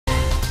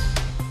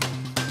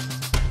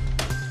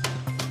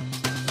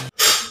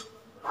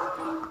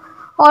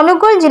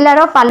Angul जिलार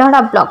ललहडा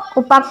block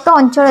उपाक्त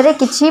अंचल रे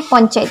किछि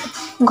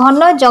पंचायत घन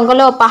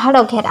जंगल और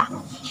पहाड़ घेरा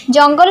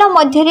जंगल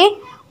मध्य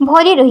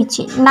भरी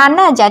रही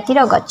नाना जातिर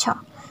गछ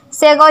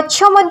से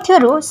गछ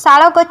मध्यरु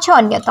शाल गछ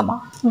अन्यतम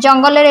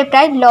जंगल रे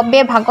प्राय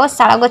 90 भाग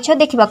शाल गछ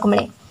देखा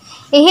मिले।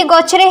 एही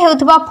गछरे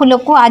हेउथबा फूल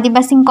को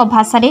आदिवासी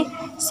भाषा रे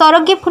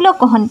सरगी फूल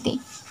कहते।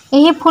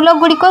 एही फूल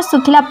गुड़िक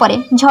सुखिला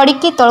परे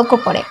झड़िकी तलक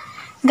पड़े।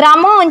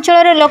 ग्राम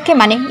अंचल लोके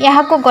माने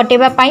यहाको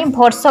गटेबा पाई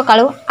वर्ष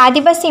कालू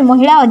आदिवासी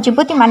महिला और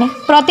युवती माने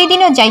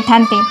प्रतिदिन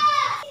जाइथान्ते।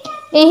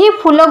 एही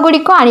फूल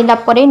गुड़िक आनिला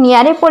परे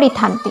नियारे पड़ी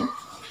थान्ते।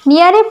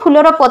 नियारे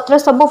फूलर पत्र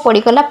सबु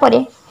पड़ीगला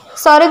परे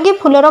सरगी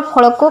फूलर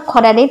फल को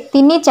खरारे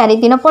 3-4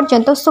 दिन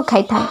पर्यंत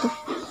सुखाई थान्ते।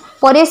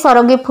 परे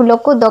सरगी फूल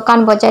को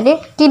दुकान बजार रे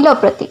किलो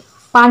प्रति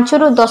 5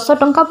 ରୁ 10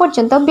 टंका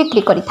पर्यंत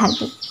बिक्री करि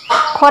थान्ते।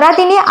 खरा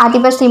दिने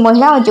आदिवासी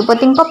महिला और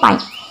युवती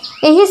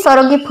एही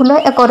सरगी फूल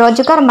एक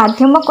रोजगार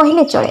माध्यम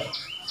कहले चले।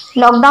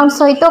 लॉकडाउन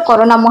सहित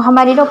कोरोना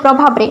महामारी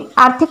प्रभाव रे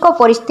आर्थिक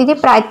परिस्थिति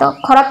प्रायतः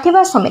खराब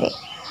थिबा समय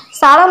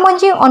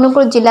शालमंजी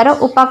अनुगुल जिलार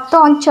उपाक्त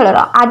अंचल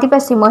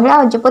आदिवासी महिला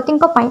और युवती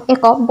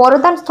एक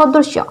वरदान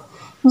सदृश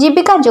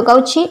जीविका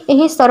जोगाउछि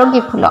एही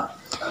सरगी फूल।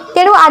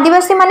 तेणु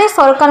आदिवासी माने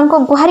सरकार को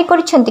गुहारी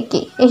करिसेंति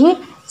कि एही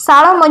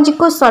शालमंजी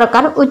को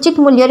सरकार उचित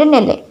मूल्य रे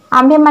नेले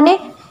आम्भे माने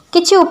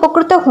किछि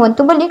उपकृत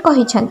हुंतु बोली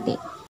कहिसेंति।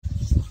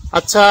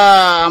 अच्छा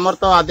हमर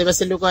तो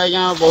आदिवासी लोक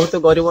आज्ञा बहुत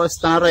गरीब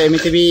स्थान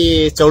एमती भी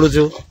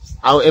चलुजु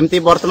आमती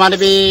बर्तमान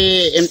भी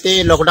एमती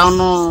लॉकडाउन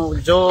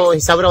जो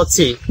हिसाब रे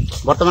अच्छी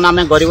बर्तमान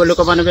आम गरीब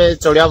लोक मैंने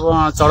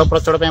चल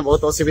प्रचल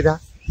बहुत असुविधा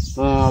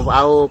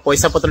आउ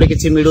पैसा पत्र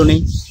किसी मिलूनी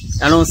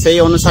तेणु से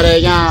अनुसार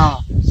आज्ञा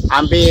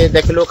आम भी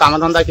देखलु काम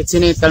धंदा किसी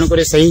नहीं तेणुक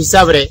से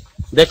हिसाब रे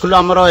देखलु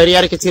आमर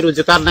एरिया किसी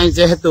रोजगार नहीं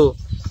जेहेतु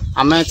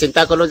आम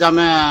चिंता कलु जे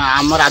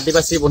आम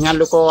आदिवासी भूया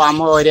लोक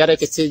आम एरिया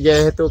किसी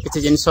जेहेतु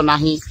किसी जिनस ना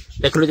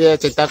देखलु जे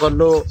चिंता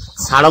कलु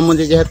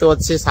शालमंजी जेहेतु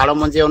अच्छी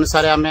शालमंजी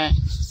अनुसार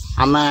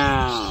आम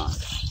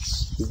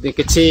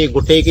किसी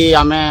गुटे की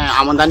आम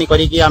आमदानी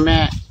करिकी आम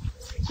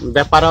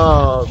बेपार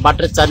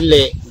बाटे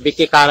चलिले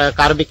बिक्री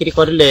कार बिक्री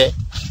करले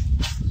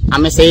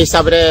आम से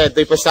हिसाब रे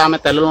 2 पैसा आम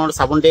तेल लुण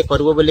साबुन टे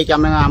करबो बोली कि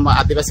आम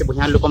आदिवासी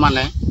भूया लोक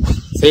माने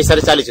से हिसाब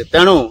रे चलीछु।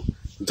 तेणु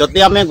जदि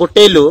आम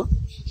गुटेलु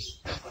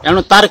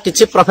एणु तार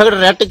किसी प्रफिट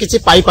रेट किसी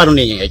पाई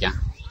पारुनी आज्ञा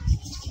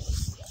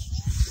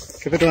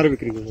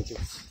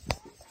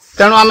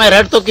तेणु आम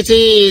रेट तो किसी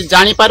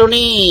जानी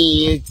पारुनी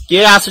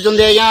किए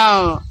आसुचंदी आज्ञा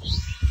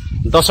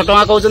 10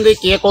 टंका कहते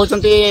किए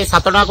कहते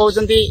 7 टंका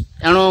कहते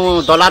एणु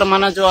डॉलर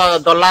माने जो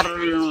डॉलर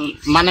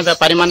माने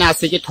व्यापारी माने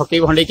आसिकी ठकी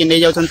भंडी की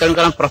नहीं जाउछन। तेणु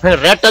कारण प्रफिट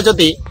रेट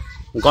जदि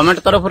गवर्नमेंट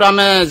तरफ आम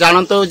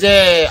जानतु जे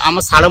आम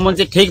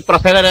शालमंजी ठीक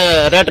प्रफिट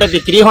रेट रे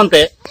बिक्री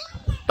होते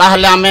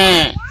ताहले आम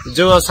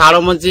जो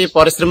शालमंजी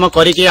परिश्रम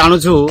करिकी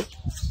आणुछु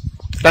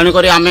तेणुक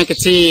आम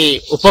किसी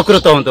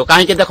उपकृत हूँ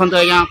कहीं देखते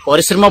आज्ञा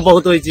परिश्रम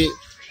बहुत होइछि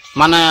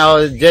माने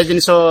जे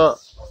जिनस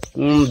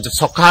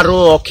सखारू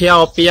अखिया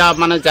अपिया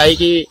माने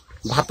जाइकी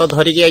भात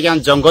धरिकी आज्ञा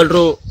जंगल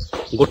रू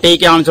गुटे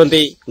के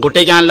आणुचंती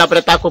गुटे के आणला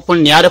परे ताको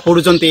पुणी नियारे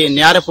पोडुचंती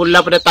नियारे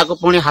पोडला परे ताको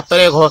पुणी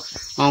हातरे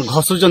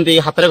घसुचंती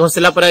हातरे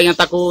घसिला परे आज्ञा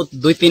ताको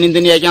 2-3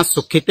 दिन आज्ञा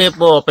सुखिते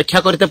अपेक्षा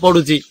करते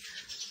पडुची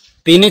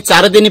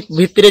 3-4 दिन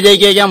भितरे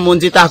जाइकी आज्ञा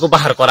मुंजी ताको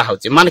बाहर करा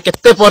होची माने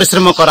केते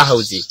परिश्रम करा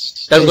होची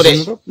तेणुकरे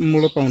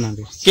मूल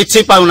पाउनांती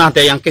किछि पाउनांती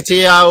आज्ञा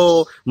किछि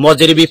आउ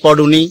मजूरी भी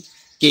पडुनी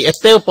कि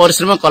एते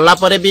परिश्रम कला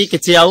परे भी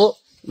किछि आउ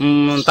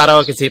तार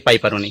किछि पाई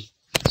पारुनी।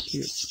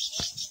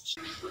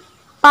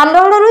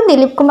 ललहडारू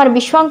Dilip Kumar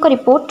विश्वांक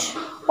report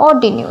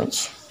OD news.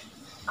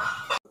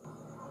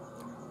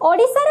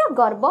 ओडिशार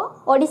गर्व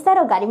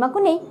ओडिशार गारिमा को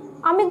नहीं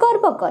आमे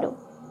गर्व करू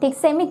ठीक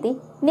सेमिति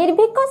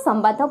निर्भीक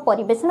संवाद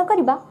परिवेशन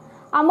करबा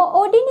आम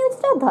ओडी न्यूज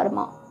रा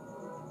धर्म।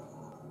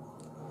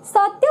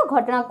 सत्य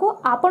घटना को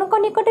आपण को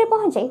निकट रे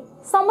पहुंचाई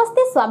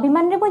समस्ते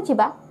स्वाभिमान रे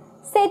बंचिबा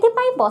सेथि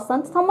पई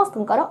पसंद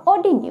समस्तकर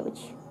ओडी न्यूज।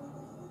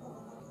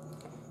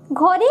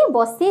 घरे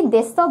बसी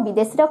देश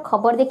विदेश रा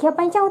खबर देखिया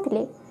पई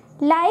चाहुथिले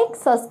लाइक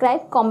सब्सक्राइब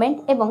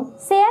कमेंट एवं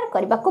शेयर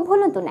करने को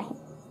भूलु नहीं।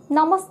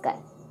 नमस्कार।